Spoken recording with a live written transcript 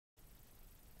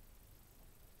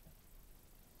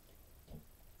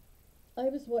I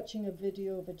was watching a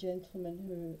video of a gentleman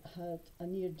who had a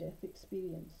near-death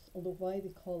experience, although why they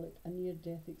call it a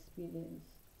near-death experience,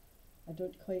 I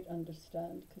don't quite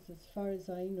understand, because as far as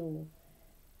I know,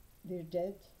 they're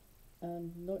dead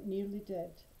and not nearly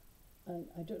dead. And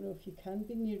I don't know if you can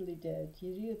be nearly dead.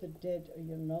 You're either dead or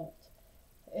you're not.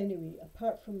 Anyway,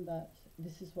 apart from that,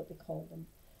 this is what they call them.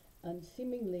 And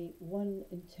seemingly 1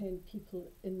 in 10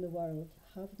 people in the world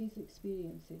have these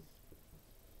experiences.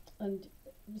 And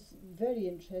it was very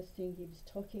interesting. He was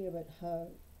talking about how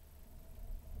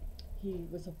he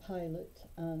was a pilot,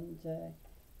 and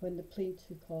when the plane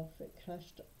took off, it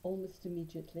crashed almost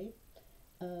immediately.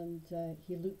 And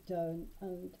he looked down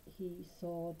and he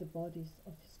saw the bodies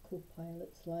of his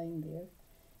co-pilots lying there.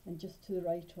 And just to the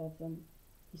right of them,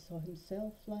 he saw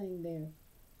himself lying there,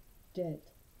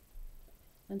 dead.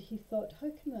 And he thought, how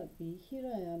can that be? Here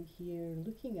I am here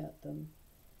looking at them.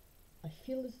 I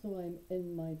feel as though I'm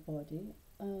in my body,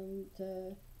 and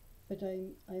but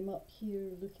I'm up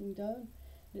here looking down.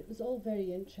 And it was all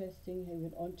very interesting. He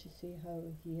went on to say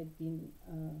how he had been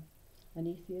an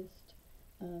atheist,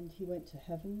 and he went to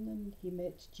heaven and he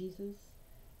met Jesus,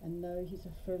 and now he's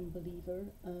a firm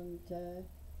believer, and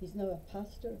he's now a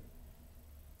pastor.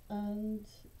 And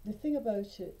the thing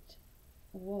about it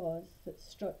was that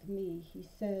struck me, he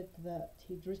said that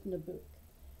he'd written a book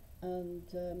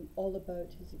and all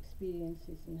about his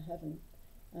experiences in heaven,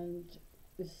 and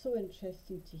it was so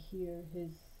interesting to hear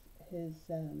his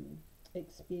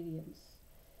experience.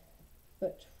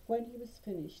 But when he was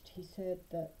finished, he said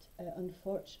that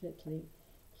unfortunately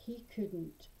he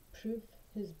couldn't prove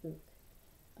his book,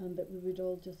 and that we would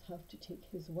all just have to take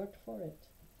his word for it.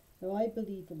 Now, I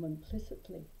believe him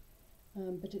implicitly,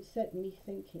 but it set me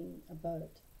thinking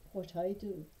about what I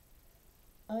do.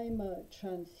 I'm a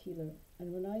trance healer,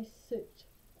 and when I sit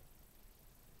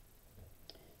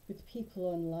with people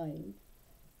online,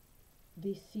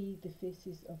 they see the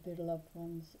faces of their loved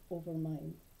ones over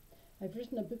mine. I've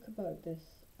written a book about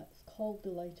this. It's called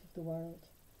The Light of the World,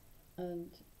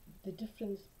 and the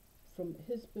difference from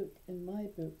his book and my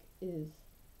book is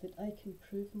that I can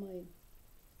prove mine.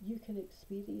 You can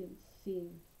experience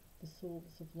seeing the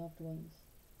souls of loved ones.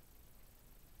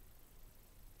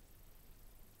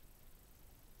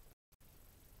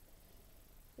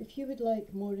 If you would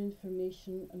like more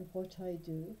information on what I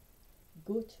do,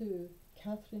 go to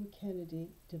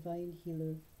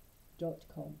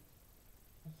CatherineKennedyDivineHealer.com.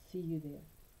 I'll see you there.